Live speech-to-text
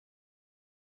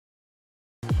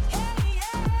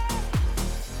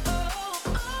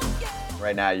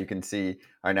Right now, you can see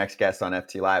our next guest on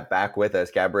FT Live back with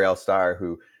us, Gabrielle Starr,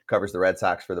 who covers the Red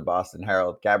Sox for the Boston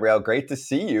Herald. Gabrielle, great to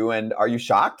see you. And are you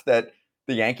shocked that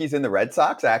the Yankees and the Red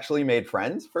Sox actually made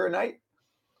friends for a night?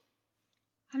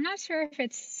 I'm not sure if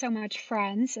it's so much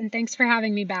friends, and thanks for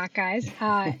having me back, guys.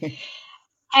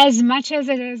 As much as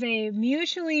it is a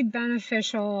mutually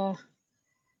beneficial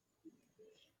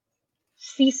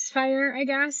ceasefire, I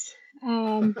guess.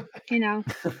 You know,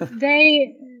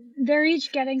 they they're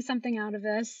each getting something out of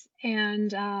this,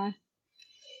 and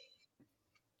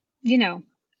you know,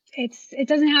 it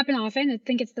doesn't happen often. I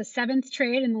think it's the seventh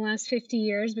trade in the last 50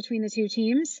 years between the two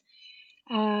teams.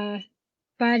 But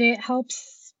it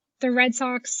helps the Red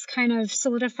Sox kind of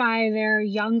solidify their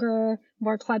younger,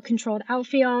 more club-controlled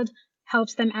outfield,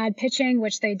 helps them add pitching,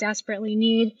 which they desperately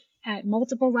need at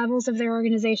multiple levels of their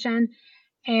organization.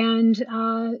 And,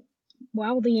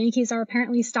 well, the Yankees are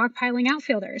apparently stockpiling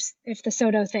outfielders if the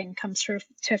Soto thing comes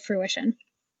to fruition.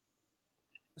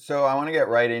 So I want to get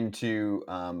right into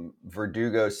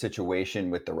Verdugo's situation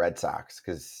with the Red Sox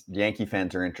because Yankee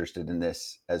fans are interested in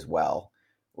this as well.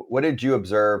 What did you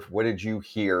observe? What did you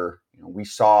hear? We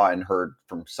saw and heard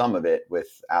from some of it with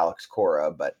Alex Cora,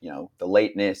 but the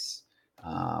lateness.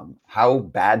 How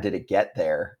bad did it get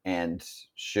there? And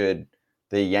should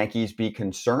the Yankees be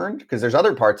concerned? Because there's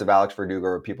other parts of Alex Verdugo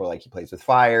where people are like, he plays with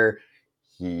fire.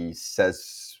 He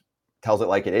tells it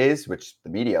like it is, which the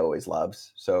media always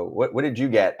loves. So what did you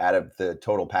get out of the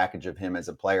total package of him as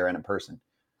a player and a person?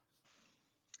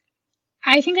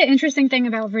 I think the interesting thing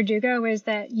about Verdugo is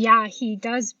that, yeah, he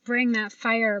does bring that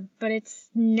fire, but it's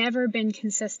never been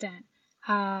consistent.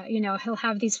 He'll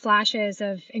have these flashes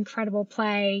of incredible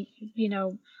play,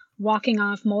 walking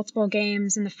off multiple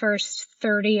games in the first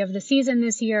 30 of the season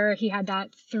this year. He had that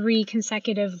 3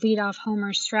 consecutive leadoff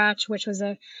homer stretch, which was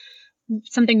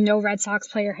something no Red Sox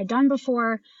player had done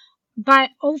before.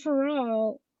 But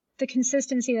overall, the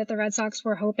consistency that the Red Sox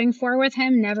were hoping for with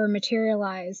him never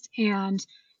materialized. And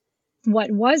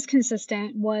what was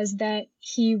consistent was that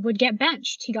he would get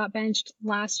benched. He got benched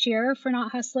last year for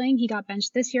not hustling. He got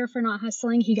benched this year for not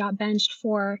hustling. He got benched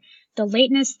for the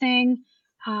lateness thing.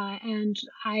 And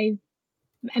I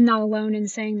am not alone in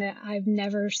saying that I've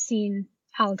never seen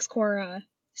Alex Cora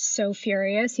so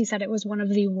furious. He said it was one of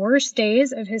the worst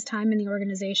days of his time in the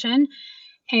organization.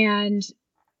 And,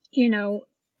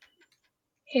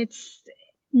 it's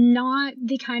not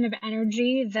the kind of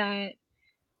energy that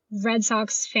Red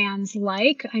Sox fans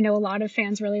like. I know a lot of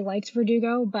fans really liked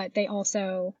Verdugo, but they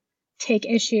also take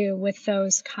issue with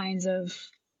those kinds of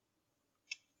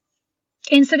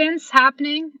incidents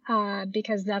happening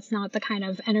because that's not the kind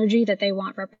of energy that they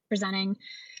want representing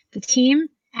the team.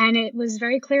 And it was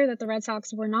very clear that the Red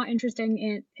Sox were not interested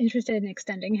in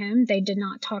extending him. They did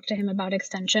not talk to him about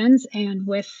extensions. And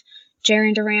with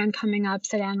Jarren Duran coming up,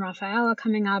 Ceddanne Rafaela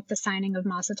coming up, the signing of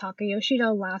Masataka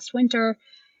Yoshida last winter,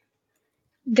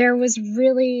 there was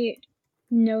really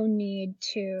no need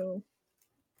to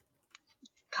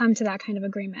come to that kind of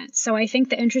agreement. So I think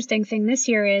the interesting thing this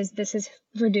year is this is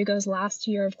Verdugo's last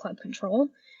year of club control.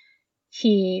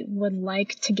 He would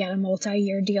like to get a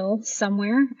multi-year deal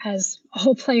somewhere, as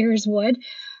all players would.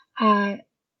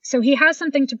 So he has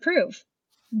something to prove.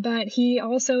 But he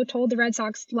also told the Red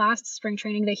Sox last spring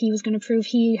training that he was going to prove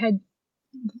he had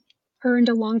earned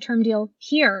a long-term deal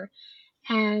here.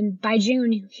 And by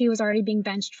June, he was already being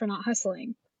benched for not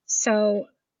hustling. So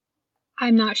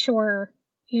I'm not sure,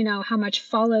 how much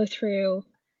follow through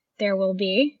there will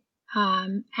be.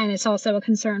 And it's also a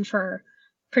concern for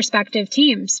prospective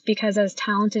teams because as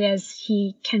talented as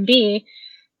he can be,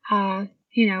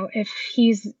 if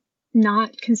he's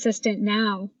not consistent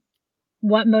now,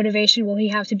 what motivation will he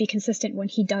have to be consistent when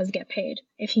he does get paid,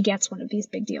 if he gets one of these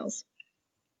big deals?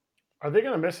 Are they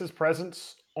going to miss his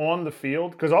presence on the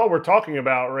field? Because all we're talking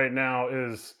about right now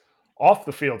is off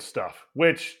the field stuff,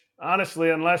 which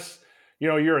honestly, unless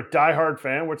you're a diehard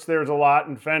fan, which there's a lot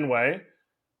in Fenway,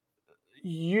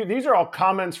 these are all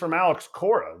comments from Alex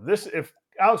Cora. If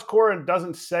Alex Cora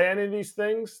doesn't say any of these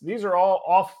things, these are all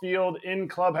off-field,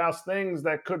 in-clubhouse things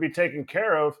that could be taken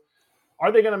care of.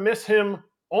 Are they going to miss him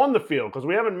on the field? Because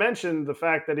we haven't mentioned the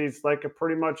fact that he's like a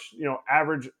pretty much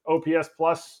average OPS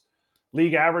plus,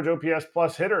 league average OPS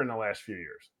plus hitter in the last few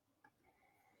years.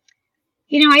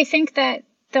 I think that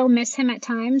they'll miss him at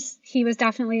times. He was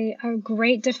definitely a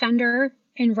great defender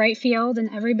in right field,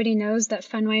 and everybody knows that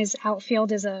Fenway's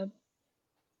outfield is a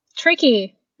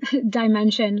tricky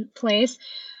dimension place.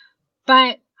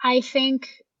 But I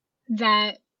think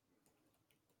that,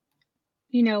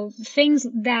 things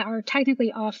that are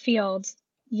technically off field,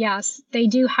 yes, they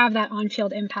do have that on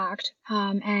field impact.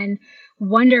 And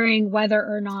wondering whether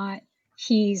or not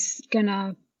he's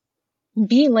gonna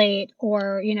be late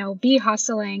or, be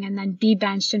hustling and then be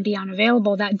benched and be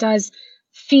unavailable, that does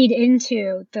feed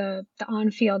into the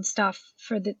on-field stuff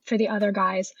for the other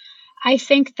guys. I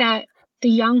think that the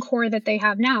young core that they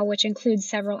have now, which includes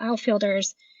several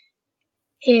outfielders,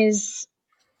 is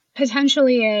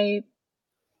potentially a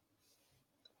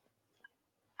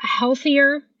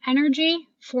healthier energy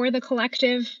for the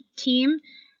collective team.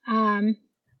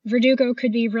 Verdugo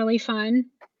could be really fun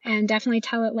and definitely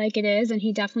tell it like it is, and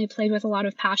he definitely played with a lot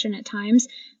of passion at times.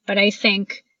 But I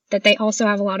think that they also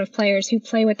have a lot of players who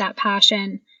play with that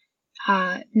passion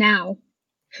now,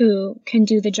 who can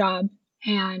do the job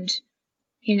and,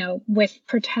 with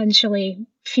potentially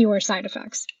fewer side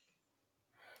effects.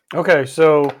 Okay,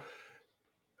 so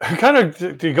kind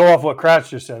of to go off what Kratz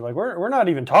just said, like we're not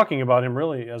even talking about him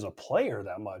really as a player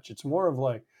that much. It's more of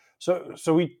like so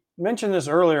we mentioned this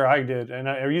earlier. I did, and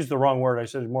I used the wrong word. I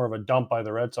said more of a dump by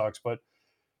the Red Sox. But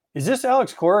is this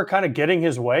Alex Cora kind of getting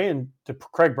his way and to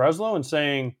Craig Breslow and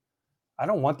saying, "I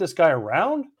don't want this guy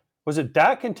around"? Was it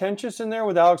that contentious in there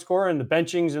with Alex Cora and the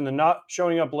benchings and the not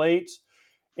showing up late?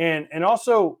 And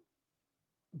also,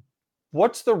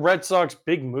 what's the Red Sox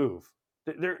big move?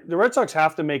 The Red Sox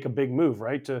have to make a big move,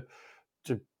 right? To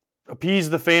appease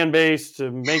the fan base, to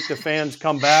make the fans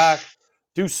come back,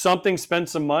 do something, spend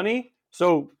some money.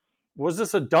 So was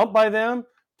this a dump by them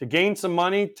to gain some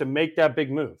money to make that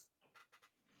big move?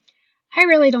 I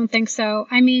really don't think so.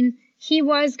 I mean, he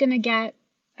was going to get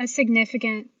a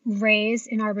significant raise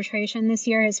in arbitration this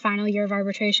year, his final year of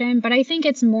arbitration, but I think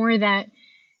it's more that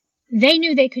they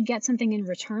knew they could get something in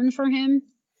return for him.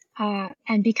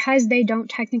 And because they don't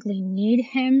technically need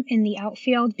him in the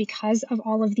outfield because of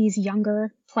all of these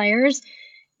younger players,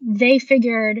 they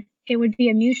figured it would be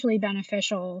a mutually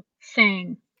beneficial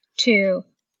thing to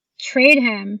trade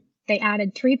him. They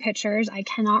added 3 pitchers. I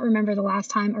cannot remember the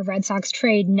last time a Red Sox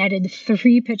trade netted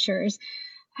 3 pitchers.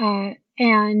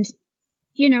 And,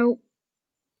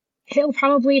 he'll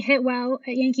probably hit well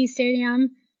at Yankee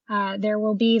Stadium. There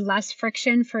will be less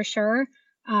friction for sure.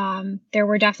 There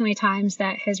were definitely times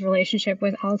that his relationship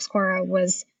with Alex Cora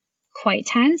was quite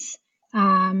tense.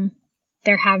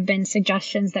 There have been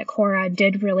suggestions that Cora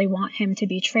did really want him to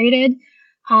be traded.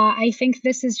 I think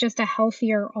this is just a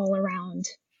healthier all-around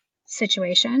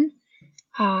situation.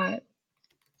 And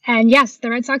yes,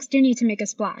 the Red Sox do need to make a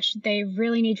splash. They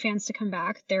really need fans to come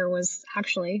back. There was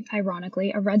actually,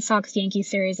 ironically, a Red Sox-Yankee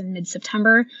series in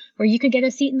mid-September where you could get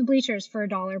a seat in the bleachers for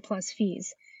 $1 plus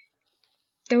fees.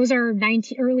 Those are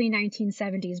early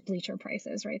 1970s bleacher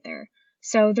prices right there.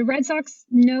 So the Red Sox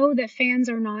know that fans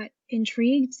are not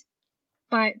intrigued,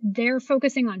 but they're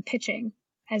focusing on pitching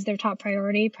as their top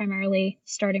priority, primarily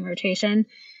starting rotation.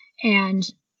 And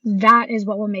that is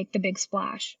what will make the big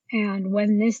splash. And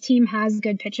when this team has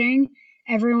good pitching,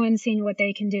 everyone's seen what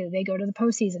they can do. They go to the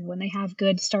postseason when they have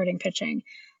good starting pitching.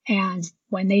 And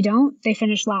when they don't, they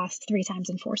finish last 3 times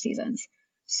in 4 seasons.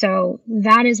 So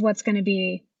that is what's going to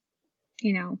be,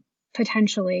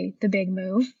 potentially the big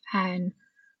move. And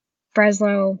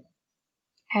Breslow,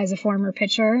 as a former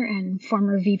pitcher and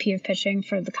former VP of pitching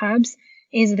for the Cubs,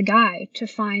 is the guy to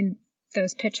find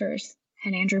those pitchers.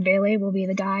 And Andrew Bailey will be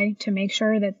the guy to make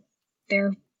sure that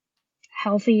they're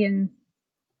healthy and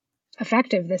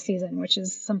effective this season, which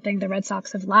is something the Red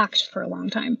Sox have lacked for a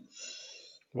long time.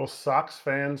 Will Sox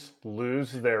fans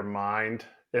lose their mind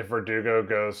if Verdugo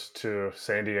goes to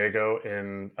San Diego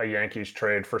in a Yankees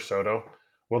trade for Soto?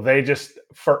 Will they just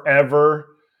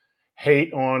forever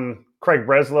hate on Craig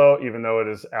Breslow, even though it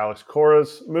is Alex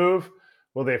Cora's move?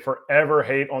 Will they forever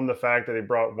hate on the fact that he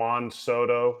brought Juan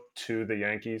Soto to the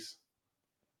Yankees?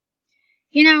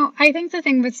 I think the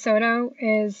thing with Soto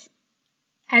is,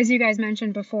 as you guys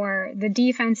mentioned before, the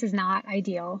defense is not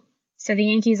ideal. So the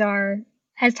Yankees are,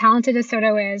 as talented as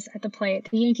Soto is at the plate,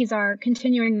 the Yankees are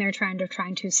continuing their trend of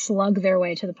trying to slug their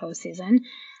way to the postseason.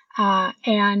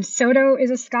 And Soto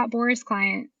is a Scott Boras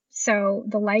client. So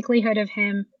the likelihood of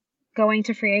him going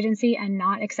to free agency and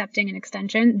not accepting an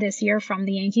extension this year from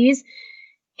the Yankees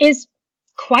is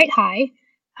quite high,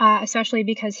 especially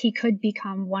because he could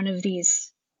become one of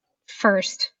these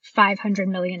first $500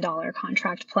 million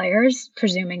contract players,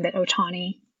 presuming that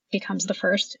Ohtani becomes the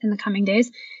first in the coming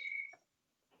days.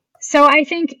 So I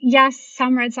think, yes,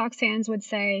 some Red Sox fans would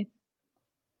say,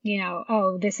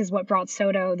 oh, this is what brought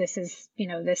Soto. This is,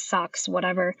 this sucks,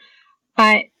 whatever.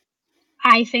 But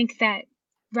I think that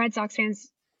Red Sox fans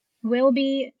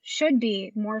should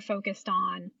be more focused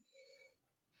on,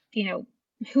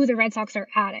 who the Red Sox are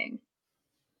adding,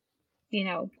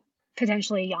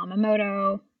 potentially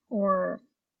Yamamoto or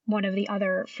one of the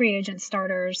other free agent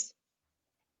starters,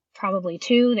 probably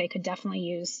 2. They could definitely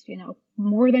use,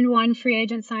 more than one free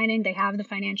agent signing. They have the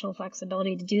financial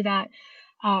flexibility to do that,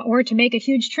 or to make a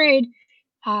huge trade.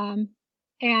 And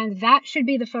that should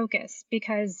be the focus,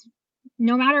 because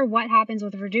no matter what happens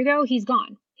with Verdugo, he's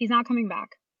gone. He's not coming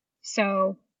back.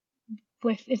 So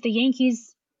if the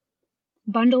Yankees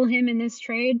bundle him in this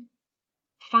trade,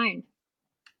 fine.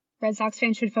 Red Sox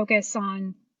fans should focus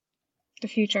on the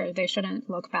future. They shouldn't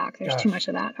look back. There's too much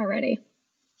of that already.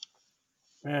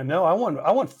 Man, no, I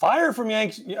want fire from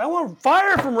Yankees. I want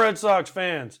fire from Red Sox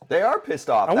fans. They are pissed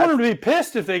off. I want them to be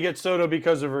pissed if they get Soto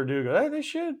because of Verdugo. They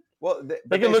should. Well,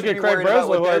 they can look at Craig Breslow.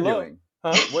 What they're doing.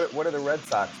 Huh? What are the Red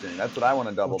Sox doing? That's what I want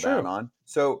to double down on.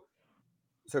 So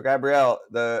Gabrielle,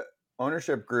 the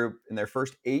ownership group in their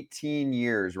first 18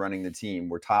 years running the team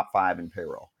were top 5 in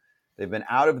payroll. They've been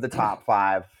out of the top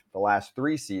 5 the last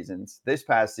 3 seasons. This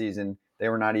past season, they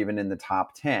were not even in the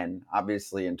top 10.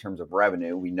 Obviously, in terms of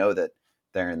revenue, we know that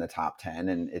they're in the top 10,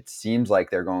 and it seems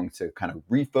like they're going to kind of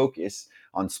refocus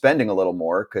on spending a little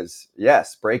more because,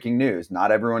 yes, breaking news,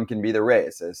 not everyone can be the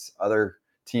Rays, as other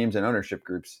teams and ownership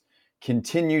groups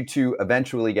continue to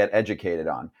eventually get educated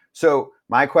on. So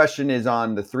my question is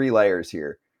on the 3 layers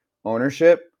here: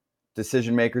 ownership,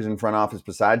 decision makers in front office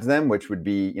besides them, which would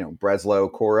be, Breslow,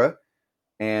 Cora,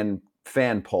 and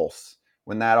fan pulse.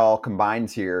 When that all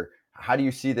combines here, how do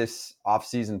you see this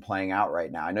offseason playing out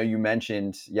right now? I know you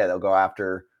mentioned, they'll go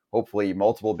after hopefully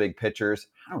multiple big pitchers.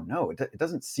 I don't know. It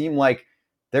doesn't seem like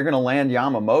they're going to land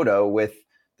Yamamoto with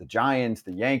the Giants,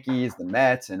 the Yankees, the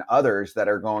Mets, and others that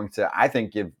are going to, I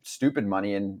think, give stupid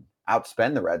money and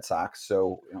outspend the Red Sox.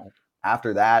 So,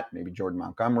 after that, maybe Jordan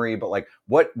Montgomery. But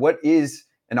what is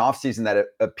an offseason that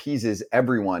appeases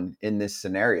everyone in this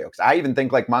scenario? Because I even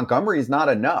think Montgomery is not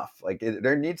enough.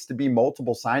 There needs to be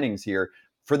multiple signings here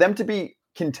for them to be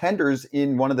contenders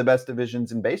in one of the best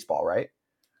divisions in baseball, right?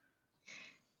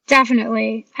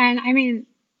 Definitely. And I mean,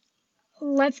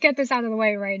 let's get this out of the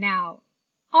way right now.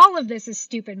 All of this is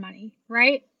stupid money,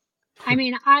 right? I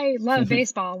mean, I love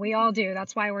baseball. We all do.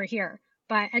 That's why we're here.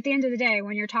 But at the end of the day,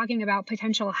 when you're talking about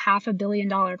potential $500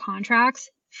 million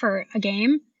contracts for a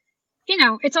game,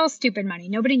 it's all stupid money.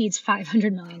 Nobody needs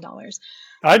 $500 million.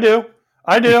 I do.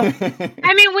 I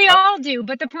mean, we all do.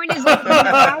 But the point is,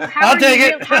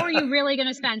 how are you really going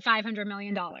to spend $500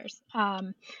 million?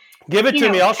 Give it to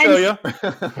me. I'll show you.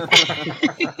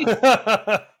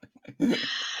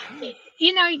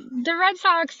 The Red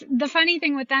Sox, the funny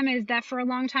thing with them is that for a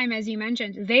long time, as you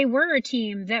mentioned, they were a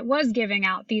team that was giving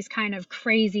out these kind of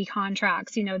crazy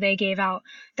contracts. They gave out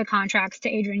the contracts to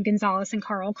Adrian Gonzalez and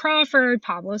Carl Crawford,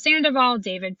 Pablo Sandoval,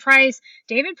 David Price.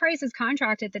 David Price's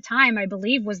contract at the time, I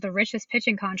believe, was the richest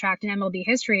pitching contract in MLB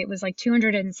history. It was like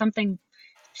 200 and something,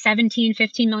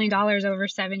 $15 million over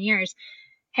 7 years.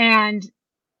 And,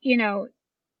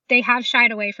 they have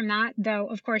shied away from that, though,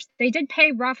 of course, they did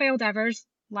pay Rafael Devers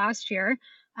last year.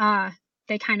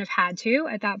 They kind of had to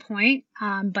at that point,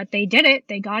 but they did it.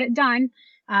 They got it done.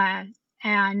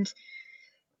 And,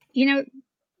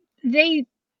 they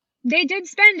did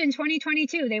spend in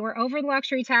 2022. They were over the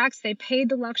luxury tax. They paid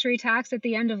the luxury tax at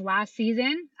the end of last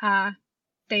season.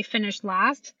 They finished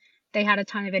last. They had a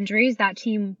ton of injuries. That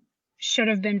team should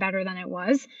have been better than it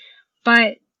was,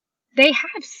 but they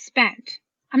have spent.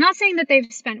 I'm not saying that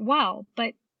they've spent well,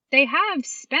 but they have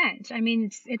spent. I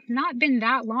mean, it's not been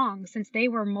that long since they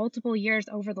were multiple years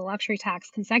over the luxury tax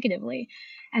consecutively.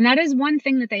 And that is one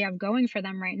thing that they have going for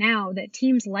them right now that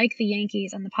teams like the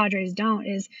Yankees and the Padres don't,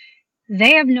 is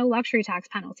they have no luxury tax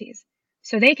penalties.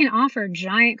 So they can offer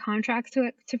giant contracts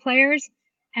to players,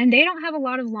 and they don't have a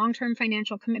lot of long-term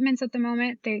financial commitments at the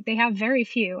moment. They have very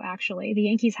few, actually. The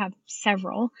Yankees have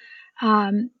several.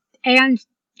 And,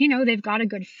 they've got a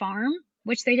good farm,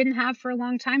 which they didn't have for a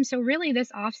long time. So really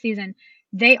this offseason,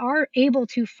 they are able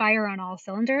to fire on all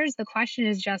cylinders. The question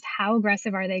is just how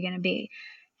aggressive are they going to be?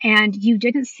 And you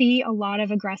didn't see a lot of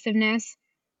aggressiveness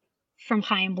from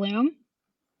Chaim Bloom.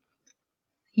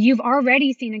 You've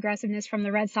already seen aggressiveness from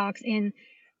the Red Sox in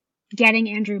getting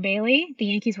Andrew Bailey. The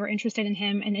Yankees were interested in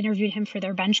him and interviewed him for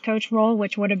their bench coach role,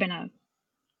 which would have been a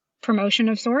promotion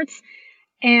of sorts.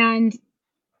 And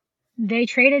they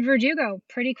traded Verdugo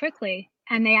pretty quickly.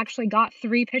 And they actually got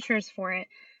 3 pitchers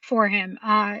for him.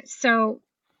 So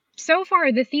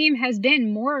far, the theme has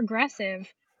been more aggressive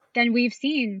than we've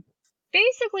seen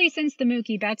basically since the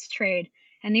Mookie Betts trade.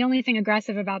 And the only thing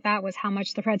aggressive about that was how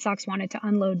much the Red Sox wanted to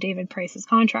unload David Price's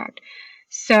contract.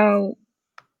 So,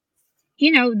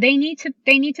 they need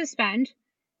to spend.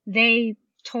 They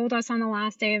told us on the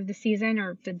last day of the season,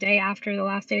 or the day after the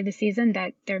last day of the season,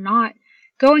 that they're not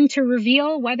going to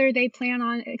reveal whether they plan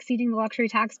on exceeding the luxury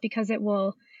tax because it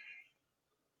will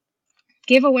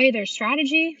give away their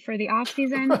strategy for the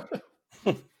offseason.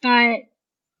 But,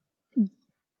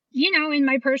 in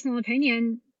my personal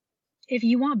opinion, if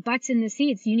you want butts in the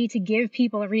seats, you need to give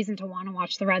people a reason to want to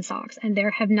watch the Red Sox. And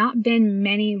there have not been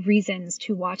many reasons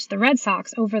to watch the Red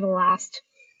Sox over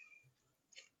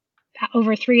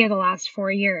 3 of the last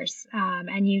 4 years.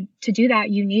 And to do that,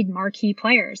 you need marquee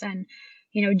players. And,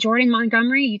 Jordan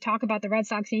Montgomery, you talk about the Red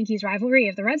Sox-Yankees rivalry.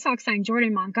 If the Red Sox signed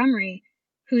Jordan Montgomery,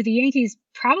 who the Yankees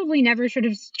probably never should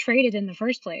have traded in the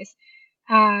first place,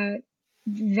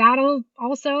 that'll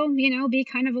also, be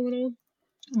kind of a little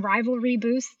rivalry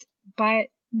boost. But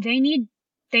they need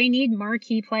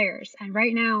marquee players. And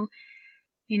right now,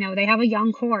 they have a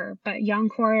young core, but young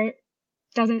core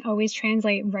doesn't always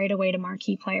translate right away to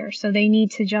marquee players. So they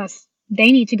need to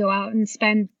go out and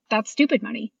spend that stupid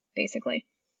money, basically.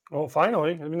 Well,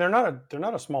 finally, I mean, they're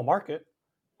not a small market.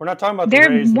 We're not talking about They're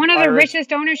the Rays, one of the Pirates.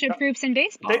 richest ownership groups in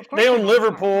baseball. Of course They own they're not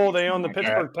Liverpool. They small own the market.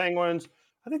 Pittsburgh Penguins.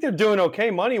 I think they're doing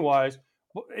okay money wise.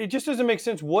 It just doesn't make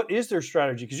sense. What is their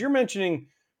strategy? Because you're mentioning,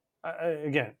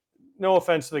 again, no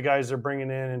offense to the guys they're bringing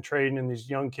in and trading and these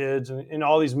young kids and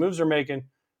all these moves they're making,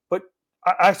 but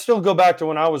I still go back to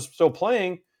when I was still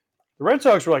playing. The Red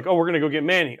Sox were like, oh, we're going to go get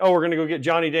Manny. Oh, we're going to go get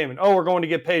Johnny Damon. Oh, we're going to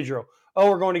get Pedro.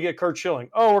 Oh, we're going to get Kurt Schilling.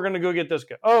 Oh, we're going to go get this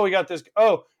guy. Oh, we got this guy.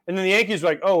 Oh, and then the Yankees were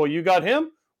like, oh, well, you got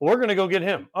him? Well, we're going to go get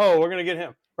him. Oh, we're going to get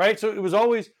him. Right? So it was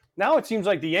always, now it seems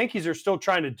like the Yankees are still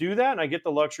trying to do that. And I get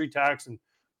the luxury tax and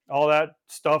all that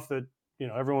stuff that,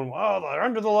 everyone, oh, they're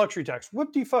under the luxury tax.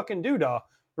 What do you fucking do, da?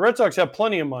 The Red Sox have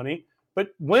plenty of money. But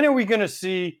when are we going to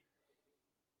see,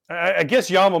 I guess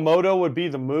Yamamoto would be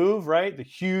the move, right? The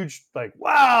huge, like,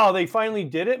 wow, they finally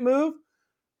did it move.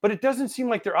 But it doesn't seem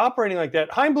like they're operating like that.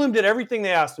 Heimblum did everything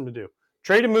they asked him to do.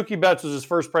 Trading Mookie Betts was his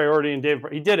first priority, and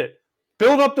David, he did it.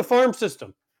 Build up the farm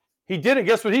system. He did it.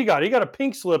 Guess what he got? He got a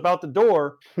pink slip out the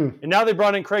door, and now they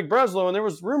brought in Craig Breslow, and there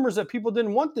was rumors that people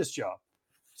didn't want this job.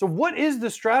 So what is the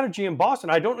strategy in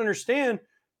Boston? I don't understand,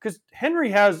 because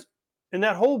Henry has, in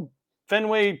that whole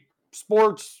Fenway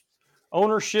Sports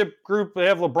ownership group, they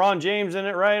have LeBron James in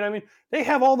it, right? I mean, they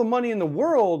have all the money in the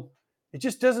world. It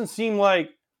just doesn't seem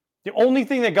like the only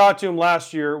thing that got to him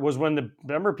last year was when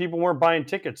remember people weren't buying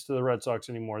tickets to the Red Sox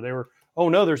anymore. They were, oh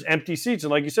no, there's empty seats. And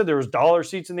like you said, there was dollar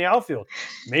seats in the outfield.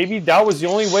 Maybe that was the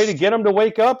only way to get them to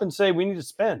wake up and say, we need to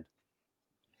spend.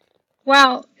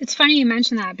 Well, it's funny you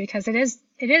mention that, because it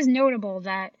is notable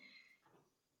that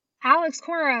Alex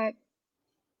Cora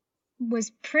was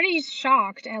pretty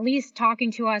shocked, at least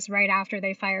talking to us right after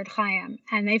they fired Chaim.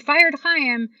 And they fired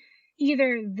Chaim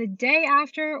either the day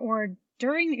after or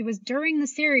during the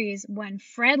series when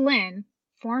Fred Lynn,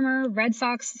 former Red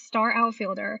Sox star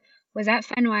outfielder, was at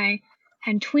Fenway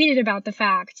and tweeted about the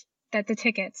fact that the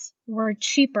tickets were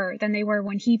cheaper than they were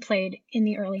when he played in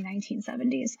the early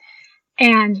 1970s.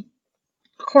 And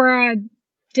Cora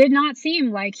did not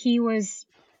seem like he was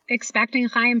expecting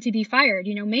Chaim to be fired,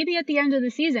 maybe at the end of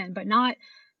the season, but not,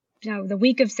 the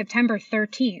week of September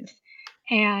 13th.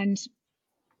 And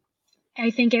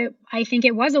I think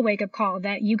it was a wake-up call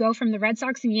that you go from the Red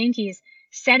Sox and Yankees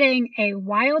setting a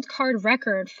wild card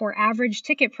record for average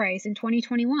ticket price in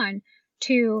 2021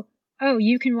 to, oh,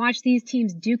 you can watch these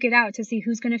teams duke it out to see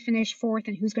who's going to finish fourth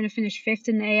and who's going to finish fifth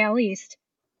in the AL East,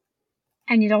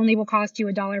 and it only will cost you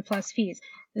 $1 plus fees.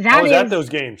 I was at those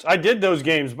games. I did those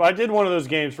games. I did one of those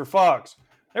games for Fox.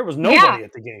 There was nobody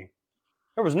at the game.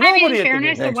 There was nobody at the game. In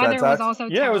fairness, the weather was also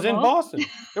terrible. It was in Boston.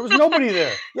 There was nobody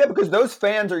there. Yeah, because those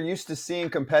fans are used to seeing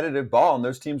competitive ball, and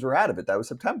those teams were out of it. That was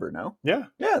September, no? Yeah.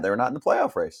 Yeah, they were not in the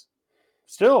playoff race.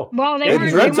 Still. Well, they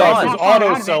weren't. Red Sox was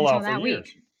auto sellout for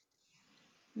years.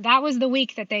 That was the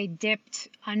week that they dipped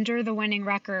under the winning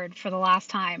record for the last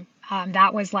time.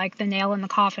 That was like the nail in the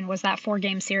coffin, was that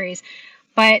 4-game series.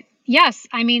 But yes,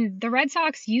 I mean, the Red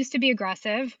Sox used to be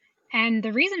aggressive. And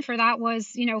the reason for that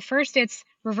was, first it's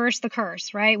reverse the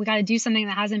curse, right? We got to do something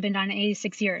that hasn't been done in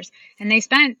 86 years. And they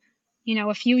spent,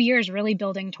 a few years really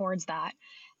building towards that.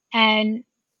 And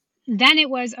then it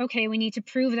was, okay, we need to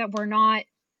prove that we're not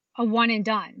a one and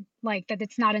done, like that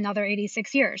it's not another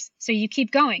 86 years. So you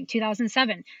keep going.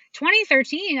 2007,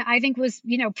 2013, I think was,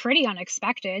 pretty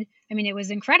unexpected. I mean, it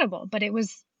was incredible, but it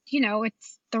was,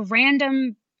 it's the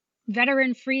random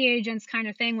veteran free agents kind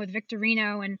of thing with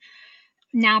Victorino and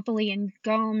Napoli and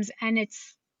Gomes. And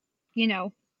it's,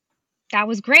 that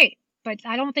was great. But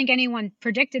I don't think anyone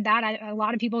predicted that. A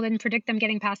lot of people didn't predict them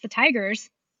getting past the Tigers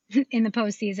in the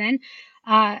postseason.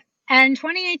 And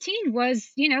 2018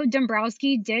 was,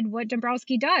 Dombrowski did what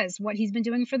Dombrowski does, what he's been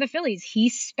doing for the Phillies. He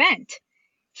spent.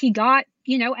 He got,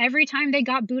 every time they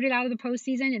got booted out of the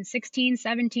postseason in 16,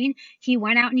 17, he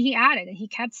went out and he added and he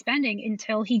kept spending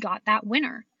until he got that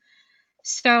winner.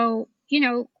 So,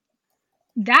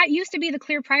 that used to be the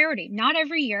clear priority. Not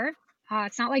every year.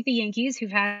 It's not like the Yankees,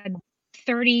 who've had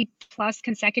 30 plus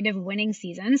consecutive winning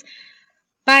seasons,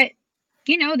 but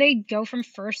they go from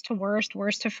first to worst,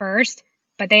 worst to first,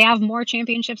 but they have more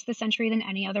championships this century than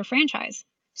any other franchise.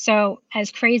 So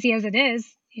as crazy as it is,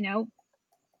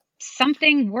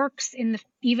 something works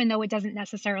even though it doesn't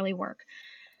necessarily work.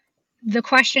 The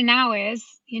question now is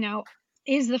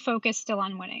the focus still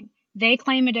on winning? They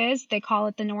claim it is. They call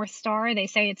it the North Star. They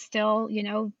say it's still,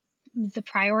 the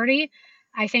priority.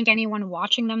 I think anyone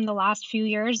watching them the last few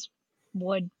years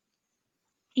would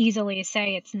easily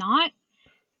say it's not.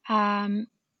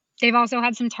 They've also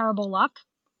had some terrible luck,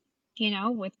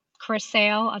 with Chris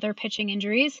Sale, other pitching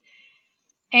injuries.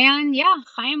 And yeah,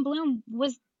 Chaim Bloom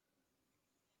was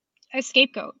a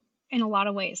scapegoat in a lot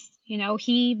of ways.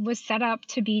 He was set up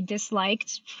to be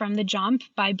disliked from the jump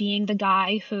by being the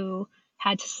guy who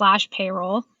had to slash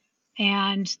payroll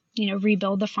and,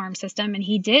 rebuild the farm system. And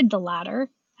he did the latter.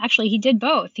 Actually, he did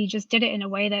both. He just did it in a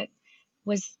way that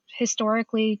was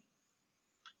historically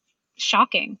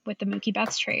shocking with the Mookie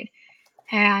Betts trade.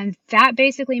 And that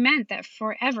basically meant that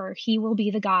forever he will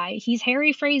be the guy. He's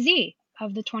Harry Frazee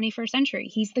of the 21st century.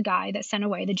 He's the guy that sent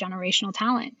away the generational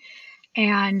talent.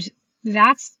 And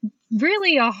that's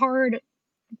really a hard,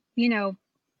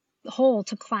 hole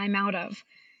to climb out of.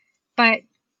 But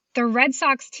the Red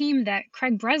Sox team that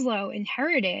Craig Breslow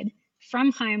inherited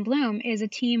from Chaim Bloom is a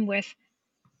team with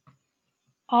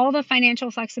all the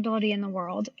financial flexibility in the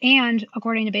world and,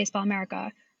 according to Baseball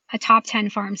America, a top 10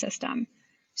 farm system.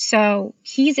 So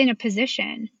he's in a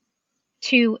position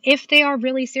to, if they are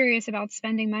really serious about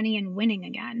spending money and winning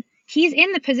again, he's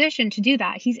in the position to do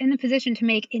that. He's in the position to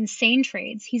make insane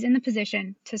trades. He's in the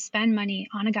position to spend money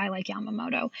on a guy like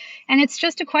Yamamoto. And it's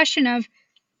just a question of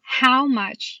how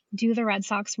much do the Red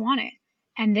Sox want it?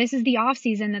 And this is the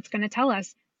offseason that's going to tell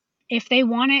us if they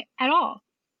want it at all.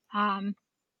 And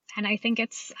I think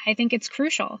it's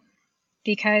crucial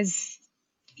because,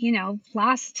 the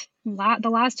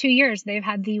last 2 years, they've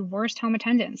had the worst home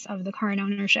attendance of the current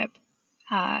ownership.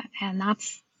 And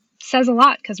that's says a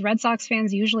lot because Red Sox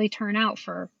fans usually turn out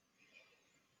for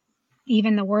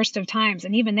even the worst of times.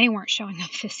 And even they weren't showing up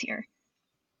this year.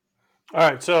 All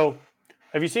right. So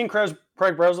have you seen Craig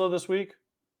Breslow this week?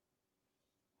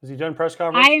 Has he done press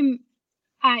conference?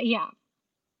 Yeah.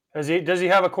 Does he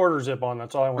have a quarter zip on?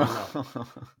 That's all I want to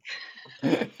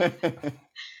know.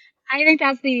 I think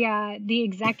that's the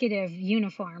executive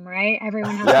uniform, right?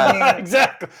 Everyone has Yeah. to wear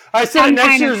Exactly. I said some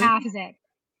kind of half zip.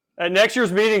 At next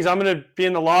year's meetings, I'm going to be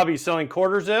in the lobby selling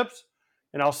quarter zips,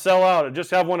 and I'll sell out. I'll just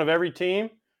have one of every team,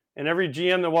 and every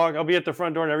GM that I'll be at the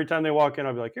front door, and every time they walk in,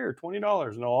 I'll be like, here,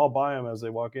 $20, and I'll all buy them as they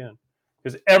walk in.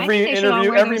 Because every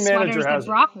interview, every manager has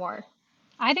Brock wore.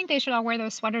 I think they should all wear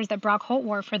those sweaters that Brock Holt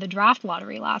wore for the draft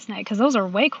lottery last night because those are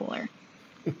way cooler.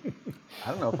 I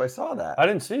don't know if I saw that. I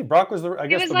didn't see. Brock was I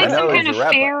guess it was like some kind of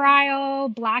Fair Isle,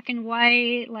 black and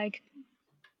white, like,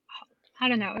 I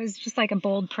don't know. It was just like a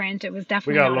bold print. It was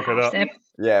definitely we gotta look it up. Zip.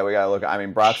 Yeah, we gotta look. I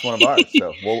mean, Brock's one of ours,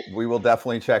 so we will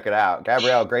definitely check it out.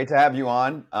 Gabrielle, great to have you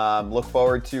on. Look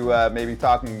forward to maybe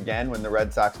talking again when the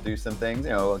Red Sox do some things.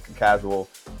 Like a casual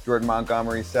Jordan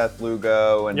Montgomery, Seth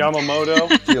Lugo, and Yamamoto,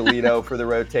 Giolito for the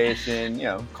rotation.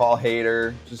 Call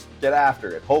Hader. Just get after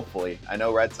it. Hopefully, I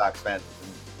know Red Sox fans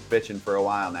have been bitching for a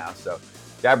while now. So,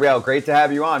 Gabrielle, great to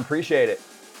have you on. Appreciate it.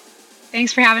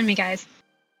 Thanks for having me, guys.